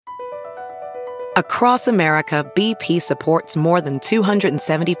Across America, BP supports more than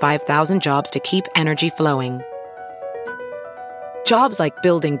 275,000 jobs to keep energy flowing. Jobs like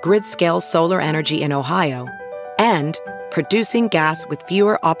building grid-scale solar energy in Ohio and producing gas with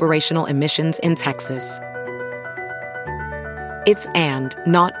fewer operational emissions in Texas. It's and,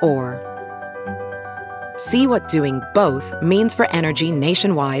 not or. See what doing both means for energy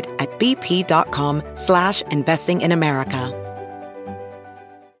nationwide at bp.com/investing in America.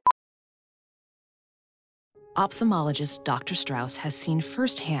 Ophthalmologist Dr. Strauss has seen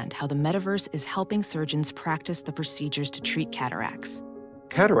firsthand how the metaverse is helping surgeons practice the procedures to treat cataracts.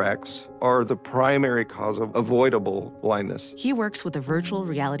 Cataracts are the primary cause of avoidable blindness. He works with a virtual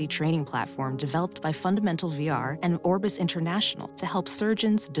reality training platform developed by Fundamental VR and Orbis International to help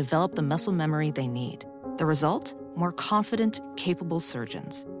surgeons develop the muscle memory they need. The result? More confident, capable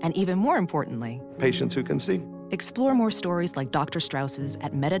surgeons. And even more importantly, patients who can see. Explore more stories like Dr. Strauss's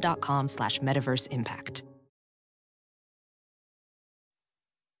at meta.com/metaverseimpact.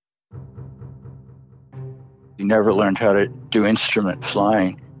 He never learned how to do instrument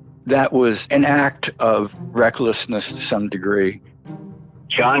flying. That was an act of recklessness to some degree.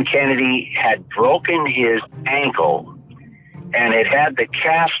 John Kennedy had broken his ankle and had had the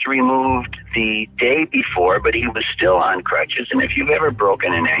cast removed the day before, but he was still on crutches. And if you've ever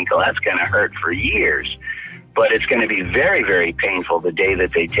broken an ankle, that's going to hurt for years. But it's going to be very, very painful the day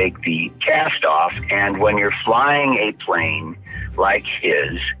that they take the cast off. And when you're flying a plane like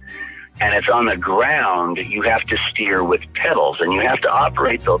his, and it's on the ground, you have to steer with pedals, and you have to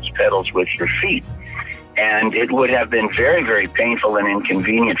operate those pedals with your feet. And it would have been very, very painful and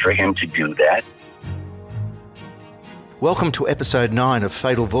inconvenient for him to do that. Welcome to episode 9 of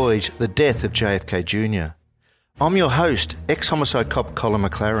Fatal Voyage, The Death of JFK Jr. I'm your host, ex-homicide cop Colin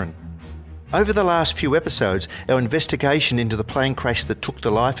McLaren. Over the last few episodes, our investigation into the plane crash that took the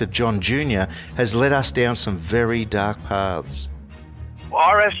life of John Jr. has led us down some very dark paths.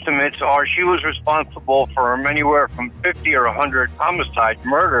 Our estimates are she was responsible for anywhere from 50 or 100 homicide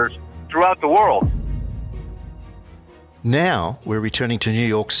murders throughout the world. Now we're returning to New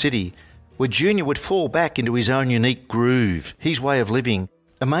York City, where Jr. would fall back into his own unique groove, his way of living.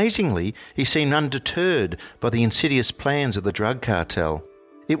 Amazingly, he seemed undeterred by the insidious plans of the drug cartel.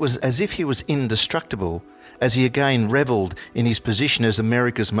 It was as if he was indestructible, as he again revelled in his position as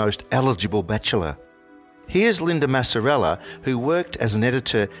America's most eligible bachelor. Here's Linda Massarella, who worked as an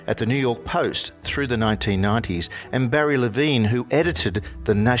editor at the New York Post through the 1990s, and Barry Levine, who edited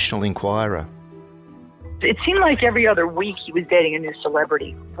the National Enquirer. It seemed like every other week he was dating a new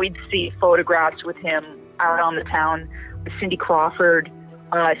celebrity. We'd see photographs with him out on the town with Cindy Crawford,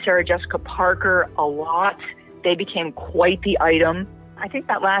 Sarah Jessica Parker a lot. They became quite the item. I think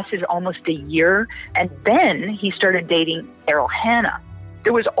that lasted almost a year. And then he started dating Errol Hannah.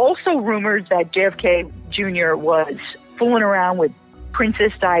 There was also rumors that JFK Jr. was fooling around with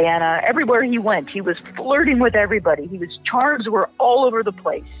Princess Diana. Everywhere he went, he was flirting with everybody. His charms were all over the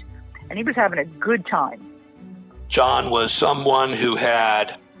place, and he was having a good time. John was someone who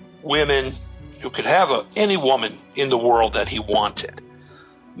had women, who could have any woman in the world that he wanted.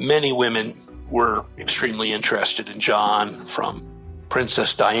 Many women were extremely interested in John, from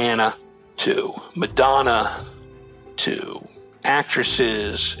Princess Diana to Madonna to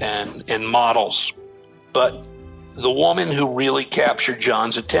actresses and models. But the woman who really captured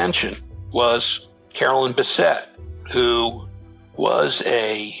John's attention was Carolyn Bessette, who was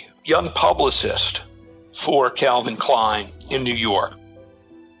a young publicist for Calvin Klein in New York.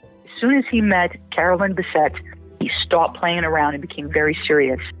 As soon as he met Carolyn Bessette, he stopped playing around and became very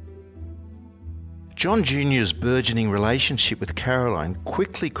serious. John Jr.'s burgeoning relationship with Caroline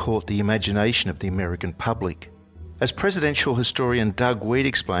quickly caught the imagination of the American public. As presidential historian Doug Wead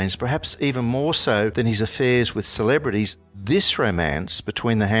explains, perhaps even more so than his affairs with celebrities, this romance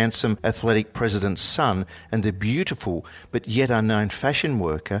between the handsome, athletic president's son and the beautiful but yet unknown fashion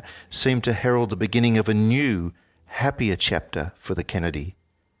worker seemed to herald the beginning of a new, happier chapter for the Kennedy,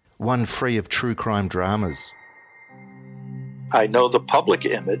 one free of true crime dramas. I know the public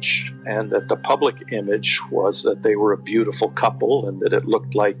image, and that the public image was that they were a beautiful couple and that it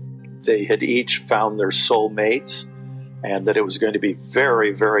looked like they had each found their soulmates, and that it was going to be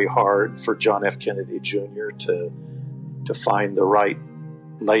very, very hard for John F. Kennedy Jr. to find the right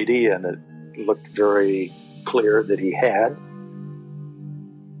lady, and it looked very clear that he had.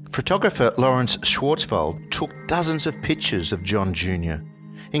 Photographer Lawrence Schwartzwald took dozens of pictures of John Jr.,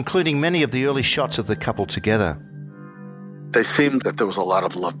 including many of the early shots of the couple together. They seemed that there was a lot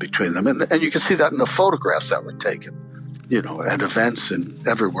of love between them, and you can see that in the photographs that were taken, at events and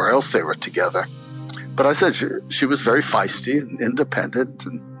everywhere else they were together. But I said she was very feisty and independent,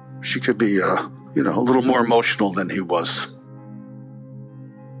 and she could be a little more emotional than he was.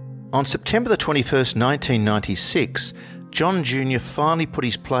 On September the 21st, 1996, John Jr. finally put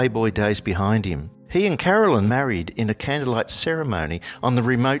his Playboy days behind him. He and Carolyn married in a candlelight ceremony on the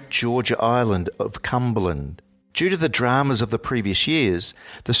remote Georgia island of Cumberland. Due to the dramas of the previous years,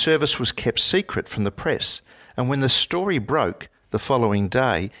 the service was kept secret from the press, and when the story broke the following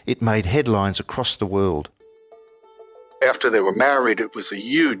day, it made headlines across the world. After they were married, it was a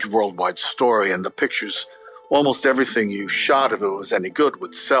huge worldwide story, and the pictures, almost everything you shot, if it was any good,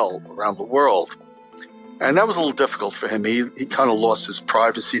 would sell around the world. And that was a little difficult for him. He kind of lost his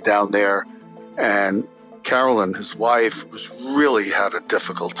privacy down there, and Carolyn, his wife, really had a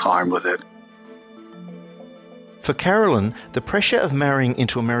difficult time with it. For Carolyn, the pressure of marrying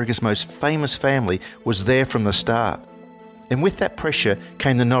into America's most famous family was there from the start. And with that pressure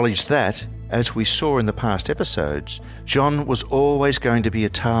came the knowledge that, as we saw in the past episodes, John was always going to be a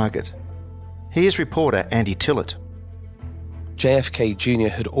target. Here's reporter Andy Tillett. JFK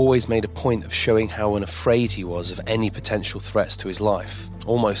Jr. had always made a point of showing how unafraid he was of any potential threats to his life,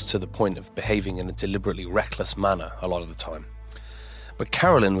 almost to the point of behaving in a deliberately reckless manner a lot of the time. But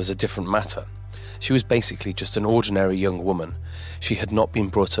Carolyn was a different matter. She was basically just an ordinary young woman. She had not been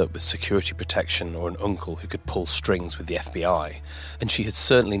brought up with security protection or an uncle who could pull strings with the FBI, and she had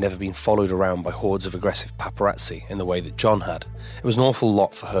certainly never been followed around by hordes of aggressive paparazzi in the way that John had. It was an awful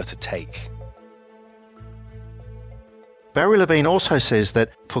lot for her to take. Barry Levine also says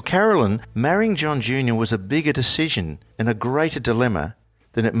that for Carolyn, marrying John Jr. was a bigger decision and a greater dilemma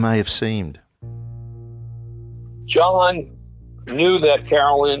than it may have seemed. John knew that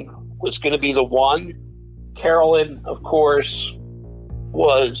Carolyn was going to be the one. Carolyn, of course,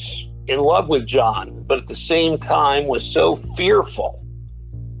 was in love with John, but at the same time was so fearful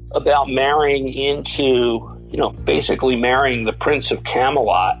about marrying into, basically marrying the Prince of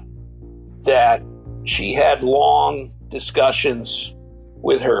Camelot, that she had long discussions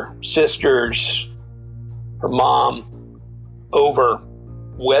with her sisters, her mom, over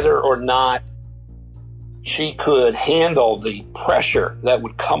whether or not she could handle the pressure that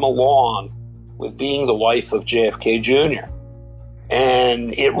would come along with being the wife of JFK Jr.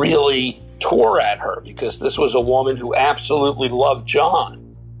 And it really tore at her because this was a woman who absolutely loved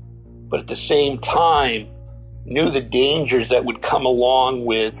John, but at the same time knew the dangers that would come along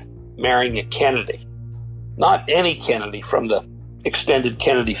with marrying a Kennedy. Not any Kennedy from the extended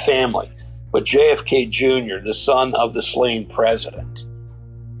Kennedy family, but JFK Jr., the son of the slain president.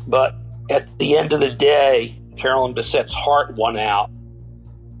 But at the end of the day, Carolyn Bessette's heart won out,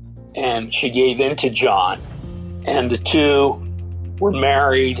 and she gave in to John, and the two were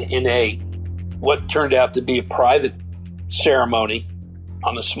married in what turned out to be a private ceremony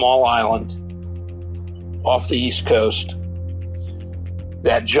on a small island off the East Coast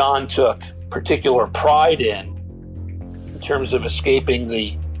that John took particular pride in terms of escaping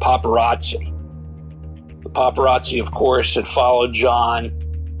the paparazzi. The paparazzi, of course, had followed John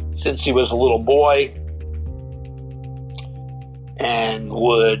since he was a little boy and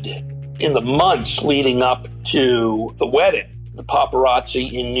would, in the months leading up to the wedding, the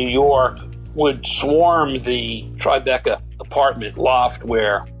paparazzi in New York would swarm the Tribeca apartment loft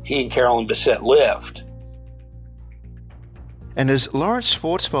where he and Carolyn Bessette lived. And as Lawrence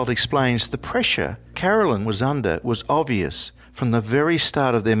Schwarzfeld explains, the pressure Carolyn was under was obvious from the very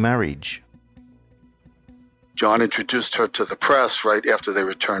start of their marriage. John introduced her to the press right after they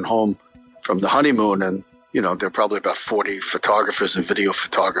returned home from the honeymoon, and, there are probably about 40 photographers and video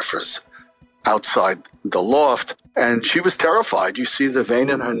photographers outside the loft, and she was terrified. You see the vein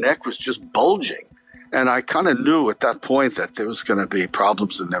in her neck was just bulging. And I kind of knew at that point that there was going to be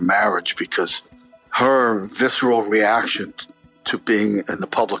problems in their marriage because her visceral reaction to being in the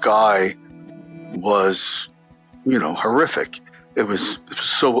public eye was, horrific. It was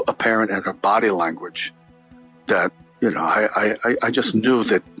so apparent in her body language that, I just knew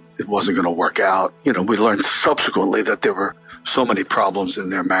that it wasn't going to work out. We learned subsequently that there were so many problems in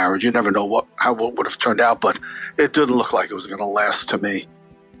their marriage. You never know how it would have turned out, but it didn't look like it was going to last to me.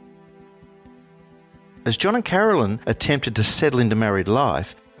 As John and Carolyn attempted to settle into married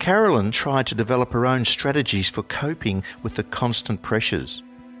life, Carolyn tried to develop her own strategies for coping with the constant pressures.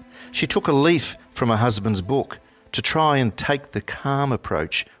 She took a leaf from her husband's book to try and take the calm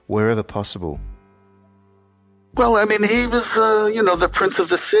approach wherever possible. Well, he was, the prince of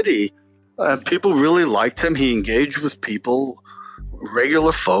the city. People really liked him. He engaged with people,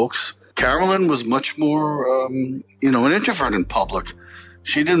 regular folks. Carolyn was much more, an introvert in public.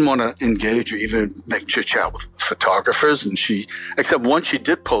 She didn't want to engage or even make chit-chat with photographers, and except once she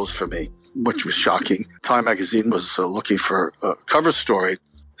did pose for me, which was shocking. Time magazine was looking for a cover story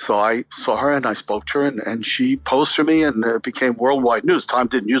So I saw her and I spoke to her, and she posed for me, and it became worldwide news. Time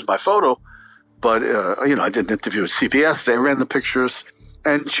didn't use my photo, but, I did an interview with CBS. They ran the pictures,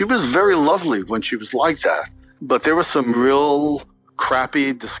 and she was very lovely when she was like that. But there were some real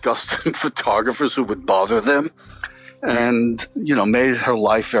crappy, disgusting photographers who would bother them and, made her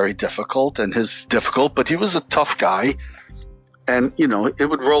life very difficult and his difficult. But he was a tough guy, and, it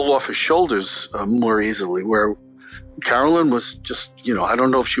would roll off his shoulders more easily, where Carolyn was just, I don't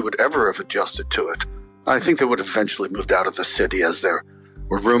know if she would ever have adjusted to it. I think they would have eventually moved out of the city, as they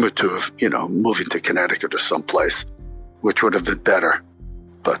were rumored to have, moving to Connecticut or someplace, which would have been better.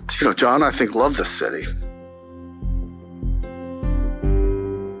 But, John, I think, loved the city.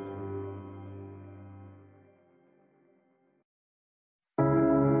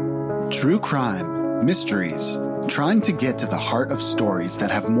 True crime, mysteries, trying to get to the heart of stories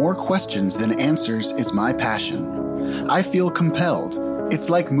that have more questions than answers is my passion. I feel compelled. It's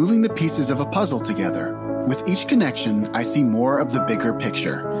like moving the pieces of a puzzle together. With each connection, I see more of the bigger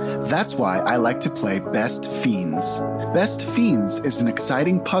picture. That's why I like to play Best Fiends. Best Fiends is an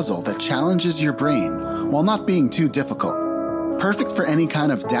exciting puzzle that challenges your brain while not being too difficult. Perfect for any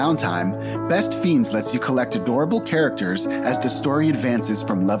kind of downtime, Best Fiends lets you collect adorable characters as the story advances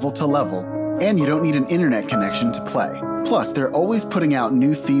from level to level, and you don't need an internet connection to play. Plus, they're always putting out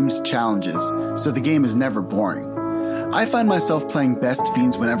new themed challenges, so the game is never boring. I find myself playing Best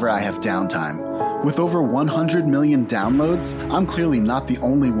Fiends whenever I have downtime. With over 100 million downloads, I'm clearly not the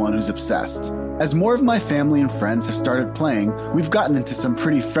only one who's obsessed. As more of my family and friends have started playing, we've gotten into some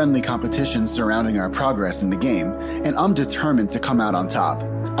pretty friendly competitions surrounding our progress in the game, and I'm determined to come out on top.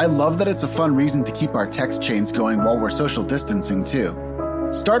 I love that it's a fun reason to keep our text chains going while we're social distancing too.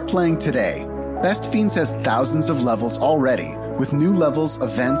 Start playing today. Best Fiends has thousands of levels already, with new levels,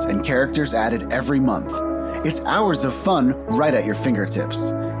 events, and characters added every month. It's hours of fun right at your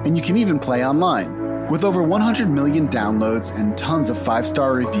fingertips. And you can even play online. With over 100 million downloads and tons of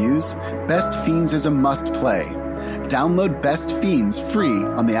 5-star reviews, Best Fiends is a must-play. Download Best Fiends free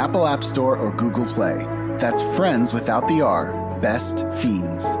on the Apple App Store or Google Play. That's friends without the R, Best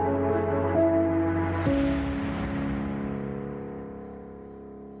Fiends.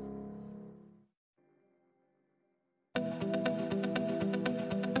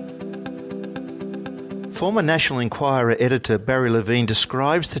 Former National Enquirer editor Barry Levine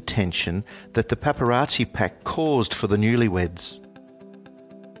describes the tension that the paparazzi pack caused for the newlyweds.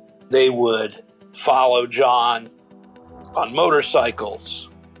 They would follow John on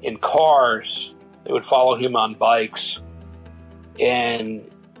motorcycles, in cars. They would follow him on bikes. And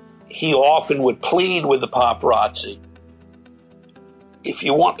he often would plead with the paparazzi, if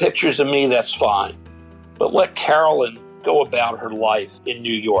you want pictures of me, that's fine. But let Carolyn go about her life in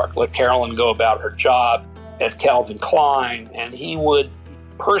New York. Let Carolyn go about her job at Calvin Klein. And he would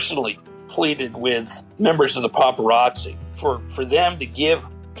personally pleaded with members of the paparazzi for them to give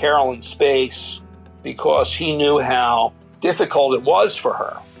Carolyn space, because he knew how difficult it was for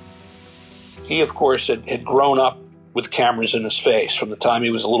her. He, of course, had grown up with cameras in his face from the time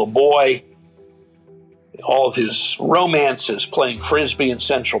he was a little boy. All of his romances, playing Frisbee in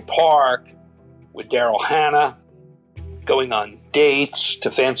Central Park with Daryl Hannah, going on dates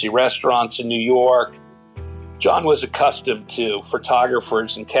to fancy restaurants in New York. John was accustomed to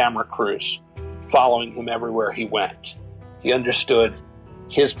photographers and camera crews following him everywhere he went. He understood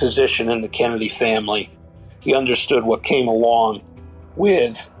his position in the Kennedy family. He understood what came along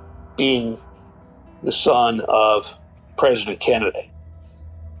with being the son of President Kennedy.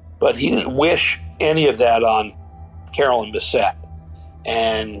 But he didn't wish any of that on Carolyn Bessette.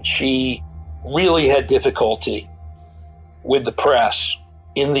 And she really had difficulty with the press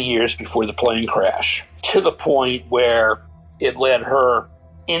in the years before the plane crash, to the point where it led her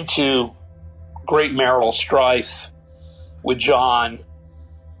into great marital strife with John.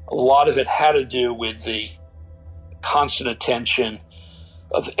 A lot of it had to do with the constant attention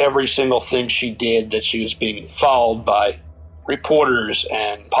of every single thing she did, that she was being followed by reporters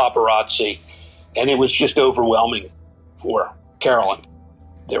and paparazzi, and it was just overwhelming for Carolyn.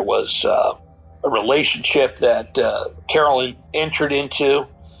 There was a relationship that Carolyn entered into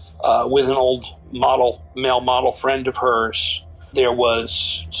with an old male model friend of hers. There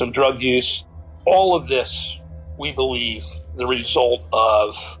was some drug use. All of this, we believe, the result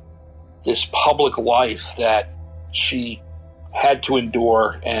of this public life that she had to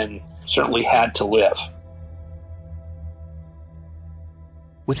endure and certainly had to live.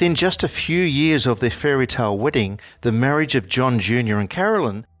 Within just a few years of their fairy tale wedding, the marriage of John Jr. and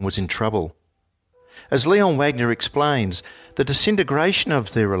Carolyn was in trouble. As Leon Wagner explains, the disintegration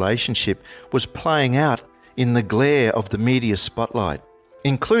of their relationship was playing out in the glare of the media spotlight.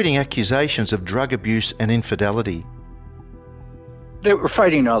 including accusations of drug abuse and infidelity. They were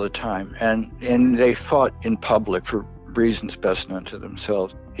fighting all the time, and they fought in public for reasons best known to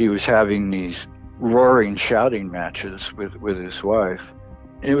themselves. He was having these roaring, shouting matches with his wife.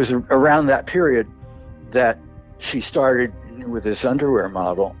 And it was around that period that she started with this underwear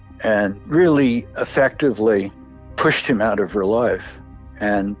model and really effectively pushed him out of her life.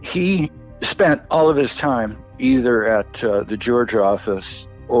 And he spent all of his time either at the George office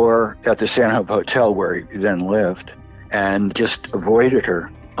or at the Stanhope Hotel where he then lived, and just avoided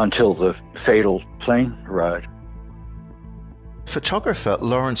her until the fatal plane ride. Photographer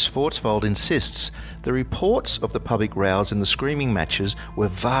Lawrence Schwarzwald insists the reports of the public rows and the screaming matches were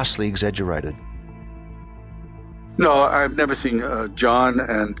vastly exaggerated. No, I've never seen John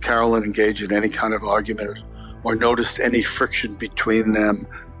and Carolyn engage in any kind of argument or noticed any friction between them.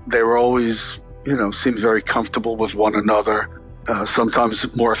 They were always, seemed very comfortable with one another,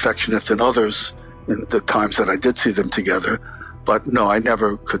 sometimes more affectionate than others in the times that I did see them together. But no, I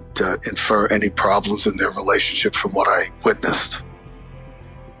never could infer any problems in their relationship from what I witnessed.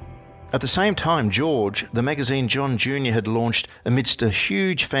 At the same time, George, the magazine John Jr. had launched amidst a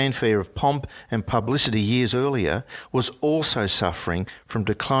huge fanfare of pomp and publicity years earlier, was also suffering from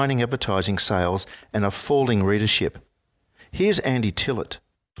declining advertising sales and a falling readership. Here's Andy Tillett.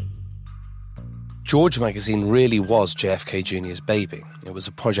 George magazine really was JFK Jr.'s baby. It was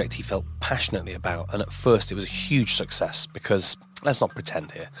a project he felt passionately about, and at first it was a huge success because, let's not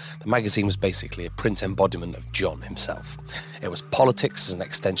pretend here, the magazine was basically a print embodiment of John himself. It was politics as an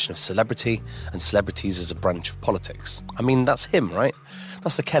extension of celebrity, and celebrities as a branch of politics. I mean, that's him, right?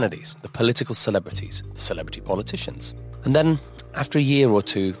 That's the Kennedys, the political celebrities, the celebrity politicians. And then, after a year or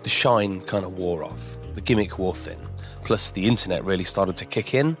two, the shine kind of wore off. The gimmick wore thin. Plus, the internet really started to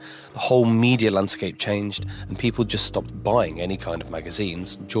kick in, the whole media landscape changed, and people just stopped buying any kind of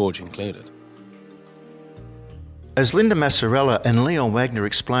magazines, George included. As Linda Massarella and Leon Wagner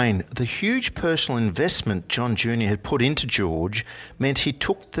explained, the huge personal investment John Jr. had put into George meant he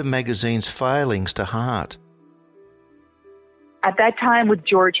took the magazine's failings to heart. At that time with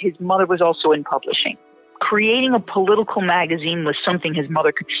George, his mother was also in publishing. Creating a political magazine was something his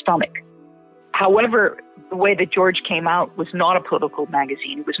mother could stomach. However, the way that George came out was not a political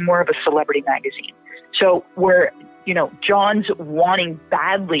magazine. It was more of a celebrity magazine. So where, John's wanting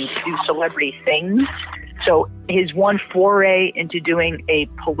badly to do celebrity things, so his one foray into doing a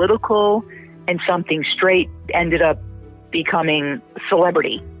political and something straight ended up becoming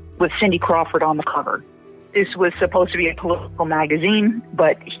Celebrity with Cindy Crawford on the cover. This was supposed to be a political magazine,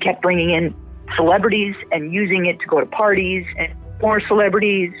 but he kept bringing in celebrities and using it to go to parties and more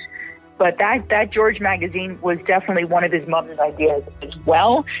celebrities. But that George magazine was definitely one of his mother's ideas as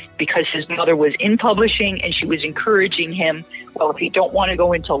well, because his mother was in publishing and she was encouraging him, well, if you don't want to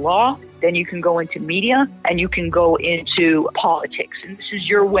go into law, then you can go into media and you can go into politics. And this is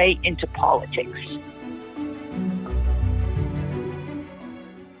your way into politics.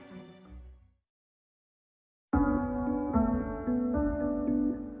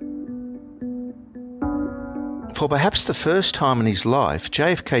 For perhaps the first time in his life,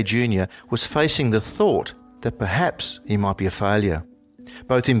 JFK Jr. was facing the thought that perhaps he might be a failure,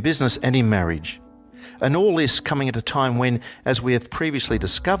 both in business and in marriage. And all this coming at a time when, as we have previously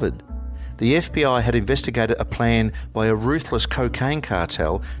discovered, the FBI had investigated a plan by a ruthless cocaine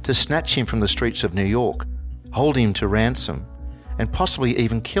cartel to snatch him from the streets of New York, hold him to ransom, and possibly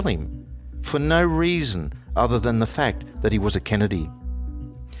even kill him, for no reason other than the fact that he was a Kennedy.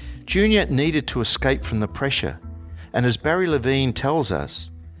 Jr. needed to escape from the pressure, and as Barry Levine tells us,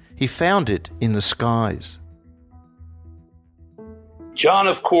 he found it in the skies. John,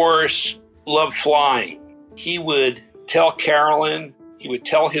 of course, loved flying. He would tell Carolyn, he would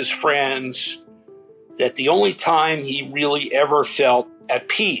tell his friends that the only time he really ever felt at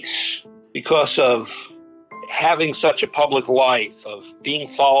peace because of having such a public life, of being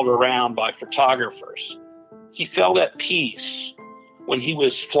followed around by photographers, he felt at peace when he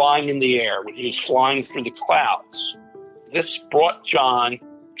was flying in the air, when he was flying through the clouds. This brought John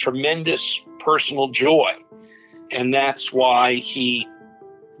tremendous personal joy, and that's why he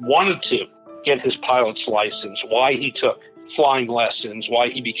wanted to get his pilot's license, why he took flying lessons, why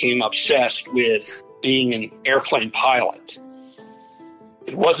he became obsessed with being an airplane pilot.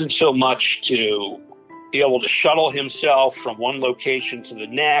 It wasn't so much to be able to shuttle himself from one location to the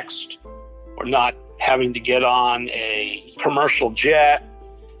next, or not having to get on a commercial jet.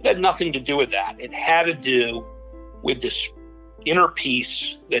 It had nothing to do with that. It had to do with this inner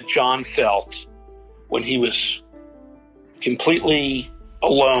peace that John felt when he was completely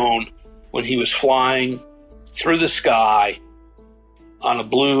alone, when he was flying through the sky on a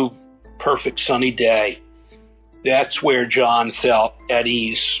blue, perfect sunny day, that's where John felt at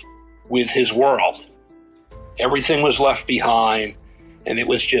ease with his world. Everything was left behind, and it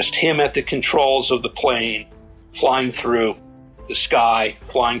was just him at the controls of the plane, flying through the sky,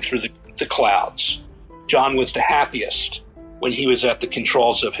 flying through the clouds. John was the happiest when he was at the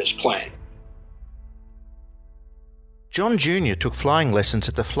controls of his plane. John Jr. took flying lessons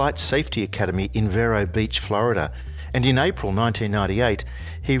at the Flight Safety Academy in Vero Beach, Florida, and in April 1998,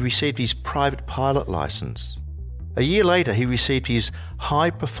 he received his private pilot license. A year later, he received his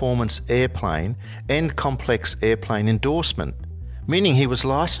high-performance airplane and complex airplane endorsement, meaning he was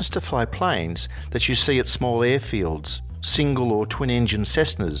licensed to fly planes that you see at small airfields, single or twin-engine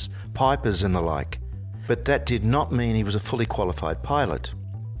Cessnas, Pipers and the like. But that did not mean he was a fully qualified pilot.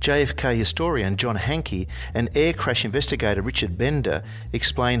 JFK historian John Hankey and air crash investigator Richard Bender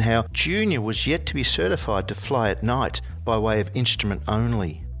explain how Jr. was yet to be certified to fly at night by way of instrument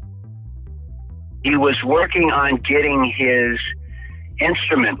only. He was working on getting his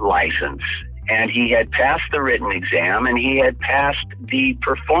instrument license, and he had passed the written exam and he had passed the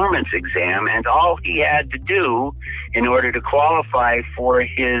performance exam, and all he had to do in order to qualify for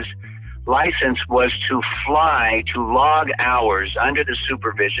his license was to fly to log hours under the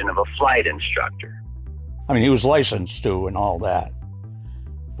supervision of a flight instructor. I mean, he was licensed to and all that,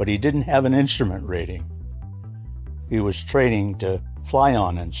 but he didn't have an instrument rating. He was training to fly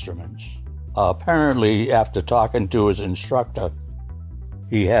on instruments. Apparently, after talking to his instructor,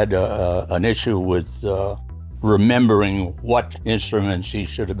 he had an issue with remembering what instruments he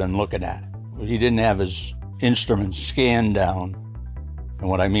should have been looking at. He didn't have his instruments scanned down. And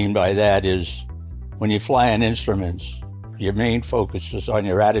what I mean by that is, when you fly on instruments, your main focus is on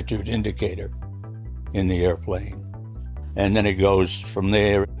your attitude indicator in the airplane. And then it goes from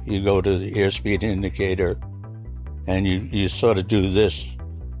there, you go to the airspeed indicator, and you sort of do this,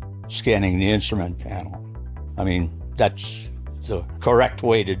 scanning the instrument panel. I mean, that's the correct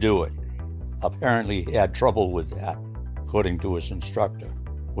way to do it. Apparently he had trouble with that, according to his instructor,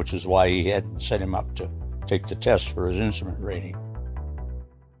 which is why he had set him up to take the test for his instrument rating.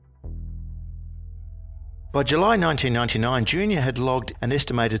 By July 1999, Jr. had logged an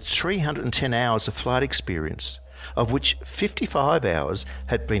estimated 310 hours of flight experience, of which 55 hours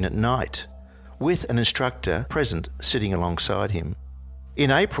had been at night, with an instructor present sitting alongside him.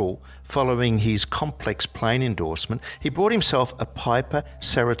 In April, following his complex plane endorsement, he bought himself a Piper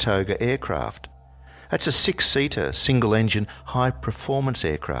Saratoga aircraft. That's a 6-seater, single-engine, high-performance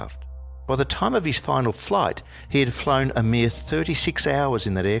aircraft. By the time of his final flight, he had flown a mere 36 hours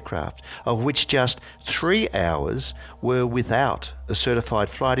in that aircraft, of which just 3 hours were without a certified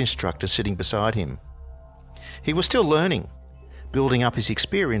flight instructor sitting beside him. He was still learning, building up his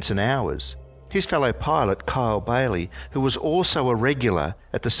experience and hours. His fellow pilot, Kyle Bailey, who was also a regular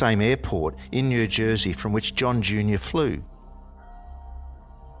at the same airport in New Jersey from which John Jr. flew.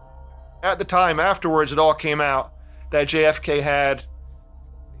 At the time, afterwards, it all came out that JFK had,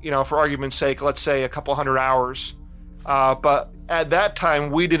 for argument's sake, let's say a couple hundred hours. But at that time,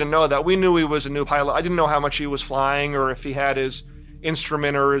 we didn't know that. We knew he was a new pilot. I didn't know how much he was flying or if he had his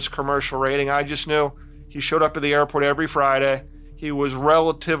instrument or his commercial rating. I just knew he showed up at the airport every Friday. He was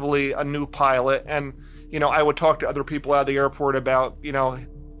relatively a new pilot, and, I would talk to other people at the airport about,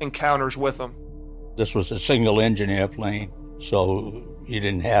 encounters with him. This was a single-engine airplane, so you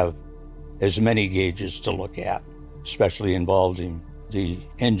didn't have as many gauges to look at, especially involving the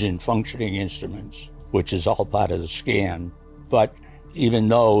engine functioning instruments, which is all part of the scan. But even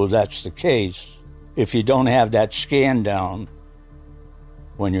though that's the case, if you don't have that scan down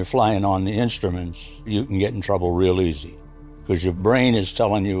when you're flying on the instruments, you can get in trouble real easy. Because your brain is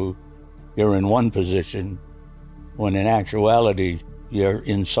telling you you're in one position, when in actuality, you're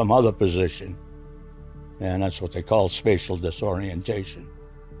in some other position. And that's what they call spatial disorientation.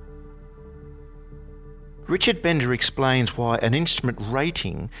 Richard Bender explains why an instrument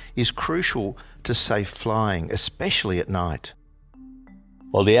rating is crucial to safe flying, especially at night.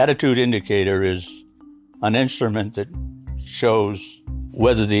 Well, the attitude indicator is an instrument that shows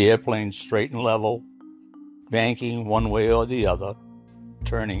whether the airplane's straight and level, banking one way or the other,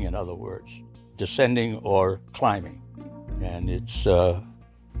 turning in other words, descending or climbing. And it's, it's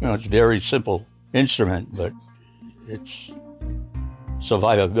a very simple instrument, but it's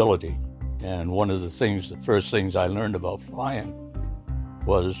survivability. And one of the first things I learned about flying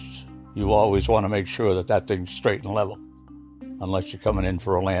was you always want to make sure that thing's straight and level, unless you're coming in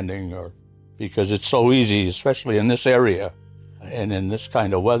for a landing, or because it's so easy, especially in this area and in this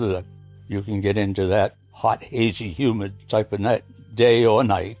kind of weather, that you can get into that hot, hazy, humid type of day or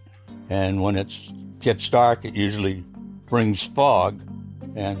night. And when it gets dark, it usually brings fog.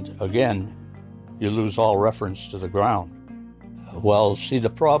 And again, you lose all reference to the ground. Well, see, the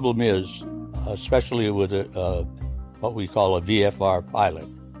problem is, especially with what we call a VFR pilot,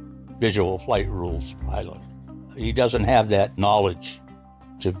 visual flight rules pilot, he doesn't have that knowledge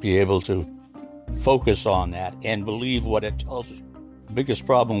to be able to focus on that and believe what it tells us. The biggest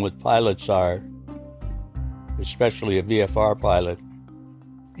problem with pilots are, especially a VFR pilot,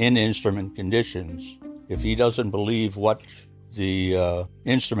 in instrument conditions, if he doesn't believe what the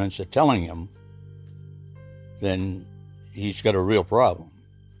instruments are telling him, then he's got a real problem.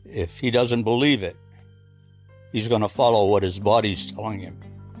 If he doesn't believe it, he's going to follow what his body's telling him.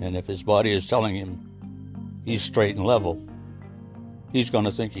 And if his body is telling him he's straight and level, he's going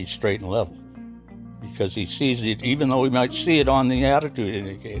to think he's straight and level. Because he sees it, even though he might see it on the attitude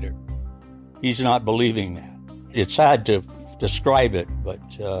indicator, he's not believing that. It's hard to describe it, but,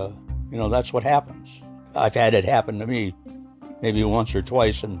 that's what happens. I've had it happen to me maybe once or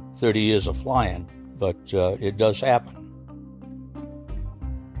twice in 30 years of flying, but it does happen.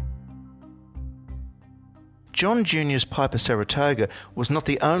 John Jr.'s Piper Saratoga was not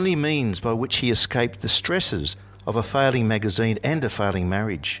the only means by which he escaped the stresses of a failing magazine and a failing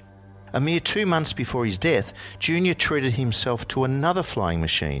marriage. A mere 2 months before his death, Jr. treated himself to another flying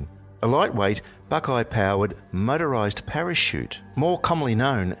machine, a lightweight, Buckeye-powered, motorised parachute, more commonly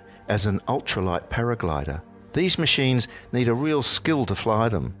known as an ultralight paraglider. These machines need a real skill to fly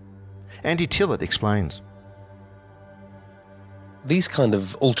them. Andy Tillett explains. These kind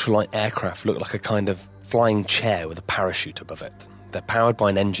of ultralight aircraft look like a kind of flying chair with a parachute above it. They're powered by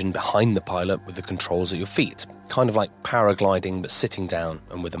an engine behind the pilot with the controls at your feet, kind of like paragliding but sitting down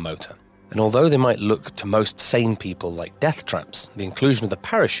and with a motor. And although they might look to most sane people like death traps, the inclusion of the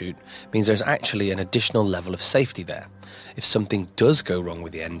parachute means there's actually an additional level of safety there. If something does go wrong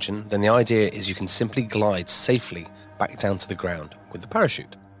with the engine, then the idea is you can simply glide safely back down to the ground with the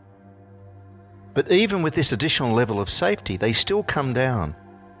parachute. But even with this additional level of safety, they still come down.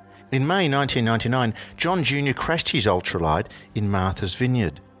 In May 1999, John Jr. crashed his ultralight in Martha's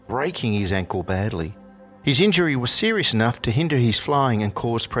Vineyard, breaking his ankle badly. His injury was serious enough to hinder his flying and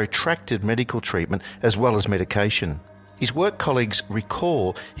cause protracted medical treatment as well as medication. His work colleagues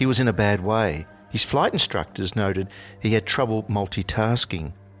recall he was in a bad way. His flight instructors noted he had trouble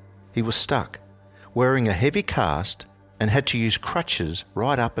multitasking. He was stuck, wearing a heavy cast, and had to use crutches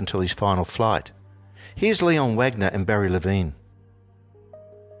right up until his final flight. Here's Leon Wagner and Barry Levine.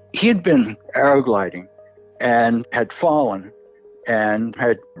 He had been aerogliding and had fallen and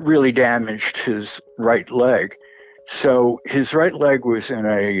had really damaged his right leg. So his right leg was in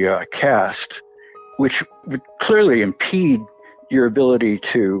a cast, which would clearly impede your ability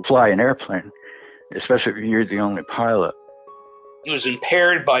to fly an airplane, especially if you're the only pilot. He was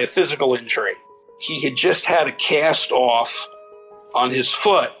impaired by a physical injury. He had just had a cast off on his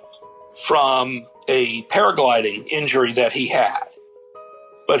foot from a paragliding injury that he had.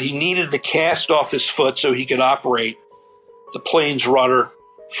 But he needed the cast off his foot so he could operate the plane's rudder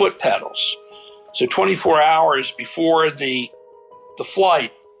foot pedals. So 24 hours before the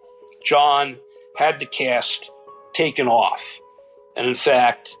flight, John had the cast taken off. And in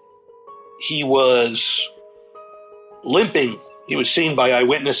fact, he was limping. He was seen by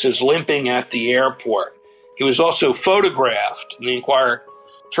eyewitnesses limping at the airport. He was also photographed, and the Enquirer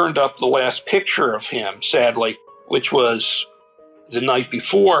turned up the last picture of him, sadly, which was the night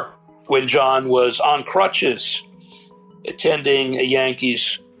before when John was on crutches attending a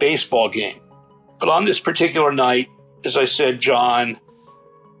Yankees baseball game. But on this particular night, as I said, John,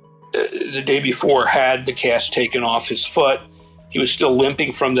 the day before, had the cast taken off his foot. He was still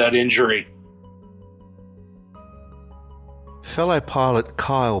limping from that injury. Fellow pilot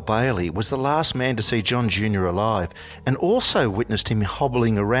Kyle Bailey was the last man to see John Jr. alive and also witnessed him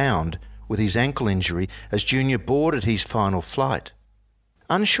hobbling around with his ankle injury as Jr. boarded his final flight.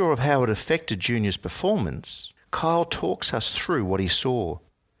 Unsure of how it affected Jr.'s performance, Kyle talks us through what he saw.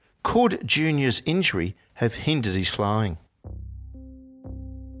 Could Jr.'s injury have hindered his flying?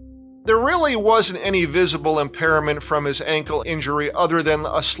 There really wasn't any visible impairment from his ankle injury other than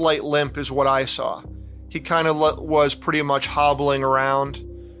a slight limp is what I saw. He kind of was pretty much hobbling around.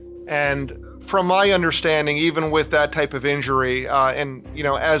 And from my understanding, even with that type of injury,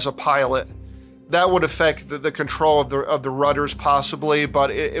 as a pilot, that would affect the control of the rudders possibly,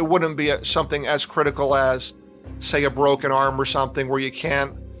 but it wouldn't be something as critical as, say, a broken arm or something where you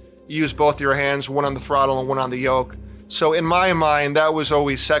can't use both your hands, one on the throttle and one on the yoke. So in my mind, that was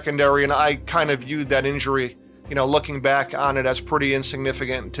always secondary, and I kind of viewed that injury, looking back on it, as pretty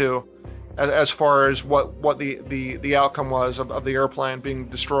insignificant too, as far as what the outcome was of the airplane being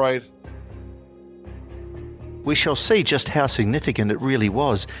destroyed. We shall see just how significant it really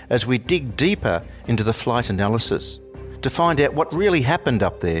was as we dig deeper into the flight analysis to find out what really happened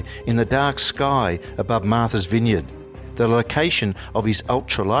up there in the dark sky above Martha's Vineyard, the location of his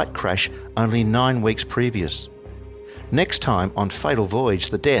ultralight crash only 9 weeks previous. Next time on Fatal Voyage,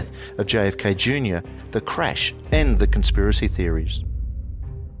 the death of JFK Jr., the crash and the conspiracy theories.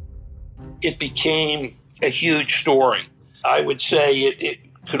 It became a huge story. I would say it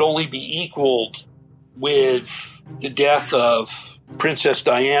could only be equaled with the death of Princess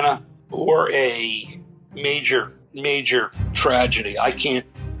Diana or a major tragedy. I can't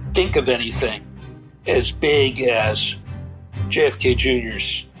think of anything as big as JFK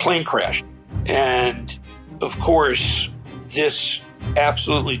Jr.'s plane crash. And of course, this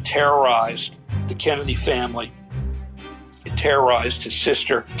absolutely terrorized the Kennedy family. It terrorized his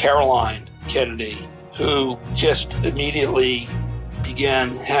sister, Caroline Kennedy, who just immediately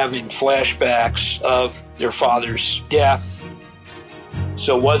began having flashbacks of their father's death.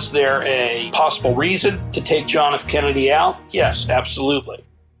 So was there a possible reason to take John F. Kennedy out? Yes, absolutely.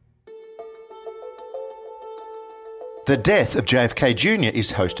 The Death of JFK Jr.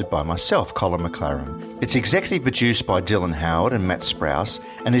 is hosted by myself, Colin McLaren. It's executive produced by Dylan Howard and Matt Sprouse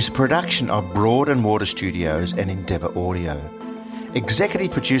and is a production of Broad and Water Studios and Endeavour Audio.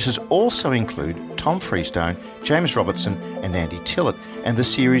 Executive producers also include Tom Freestone, James Robertson and Andy Tillett, and the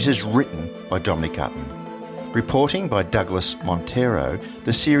series is written by Dominic Utton. Reporting by Douglas Montero,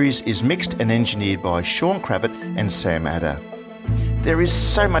 the series is mixed and engineered by Sean Kravitz and Sam Adder. There is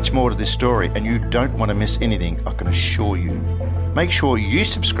so much more to this story and you don't want to miss anything, I can assure you. Make sure you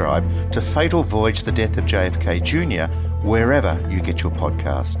subscribe to Fatal Voyage, the Death of JFK Jr. wherever you get your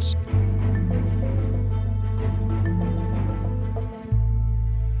podcasts.